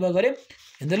डायमिटर कति भयो गरे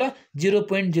हेर्नु ल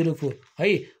 0.04 है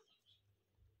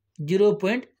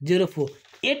 0.04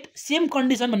 एट सेम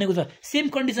कन्डिसन भनेको छ सेम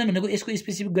कन्डिसन भनेको यसको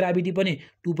स्पेसिफिक ग्राभिटी पनि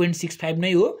 2.65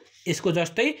 नै हो यसको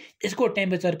जस्तै यसको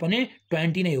टेम्परेचर पनि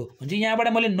 20 नै हो भने यहाँबाट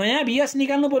मैले नयाँ भिएस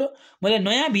निकाल्नु पर्यो मैले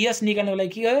नयाँ भिएस निकाल्नको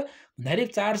लागि के गर्यो भन्दाखेरि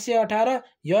 418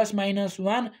 यस minus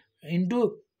 1 into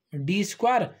D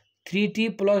square 3t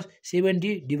plus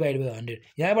 70 divide by 100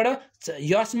 यहाँबाट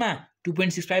यसमा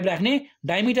 2.65 राख्ने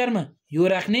डायमिटरमा यो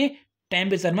राख्ने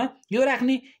टेम्परेचरमा यो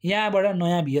राख्ने यहाँबाट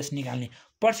नयाँ भिएस निकाल्ने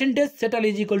percentage settle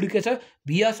is equal to के छ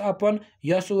भिएस अपन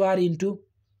एसओआर इन्टु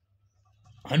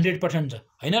 100% छ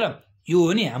हैन र यो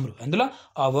हो नि हाम्रो हैन त ल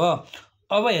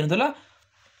अब हेर्नु त ल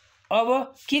अब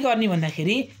के गर्ने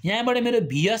भन्दाखेरि यहाँबाट मेरो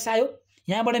भिएस आयो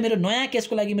यहाँबाट मेरो नयाँ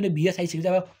केसको लागि मेरो भिएस आइसकेछ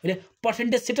अब मैले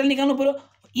पर्सेन्टेज सेटल निकाल्नु पर्यो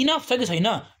इनफ छ कि छैन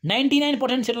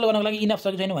 99% सेटल गर्नको लागि इनफ छ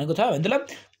कि छैन भनेको छ हैन त ल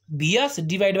VS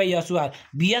divide by SOR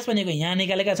VS भनेको यहाँ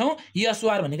निकालेका छौं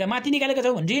एसओआर भनेको माथि निकालेका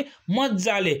छौं भने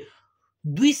मज्जाले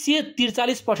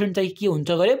 243% चाहिँ के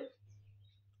हुन्छ गरे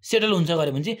सेटल हुन्छ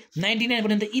गरे भने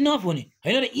 99% त इनफ हो नि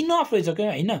हैन र इनफ रहेछ के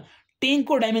हैन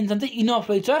ट्याङ्कको डाइमेन्सन चाहिँ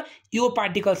इनफ रहेछ यो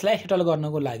पार्टिकल्सलाई सेटल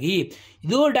गर्नको लागि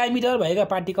यो डायमिटर भएका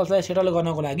पार्टिकल्सलाई सेटल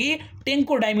गर्नको लागि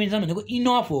ट्याङ्कको डाइमेन्सन भनेको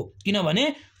इनफ हो किनभने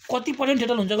कति पर्सेन्ट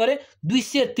सेटल हुन्छ गरे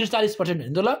 243%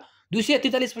 हैन त ल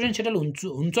 243% सेटल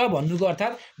हुन्छ भन्नुको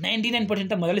अर्थात 99%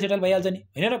 त मजाले सेटल भइहाल्छ नि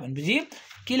हैन र भनेपछि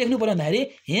के लेख्नु पर्यो भन्दाखेरि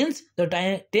hence the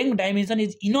tank dimension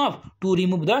is enough to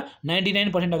remove the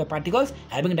 99% of the particles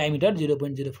having diameter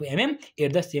 0.04 mm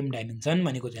at the same dimension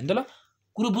भनेको चाहिँ त ल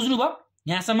कुरो बुझ्नुभयो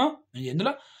यहाँसम्म हेर्नु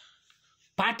ल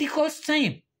पार्टिकल्स चाहिँ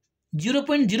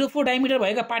 0.04 डायमिटर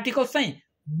भएका पार्टिकल्स चाहिँ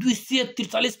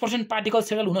 243% पार्टिकल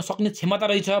सेटल हुन सक्ने क्षमता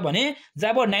रहेछ भने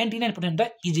जब 99%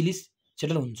 त इजिली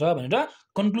सेटल हुन्छ भनेर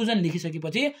कन्क्लुजन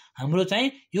लेखिसकेपछि हाम्रो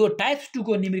चाहिँ यो टाइप्स 2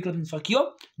 को न्यूमेरिकल सकियो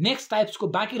नेक्स्ट टाइप्स को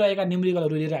बाँकी रहेका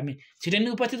न्यूमेरिकलहरु लिएर हामी छिटै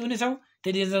नै उपस्थित हुनेछौं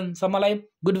त्यतिसम्मलाई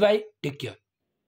गुड बाइ टेक केयर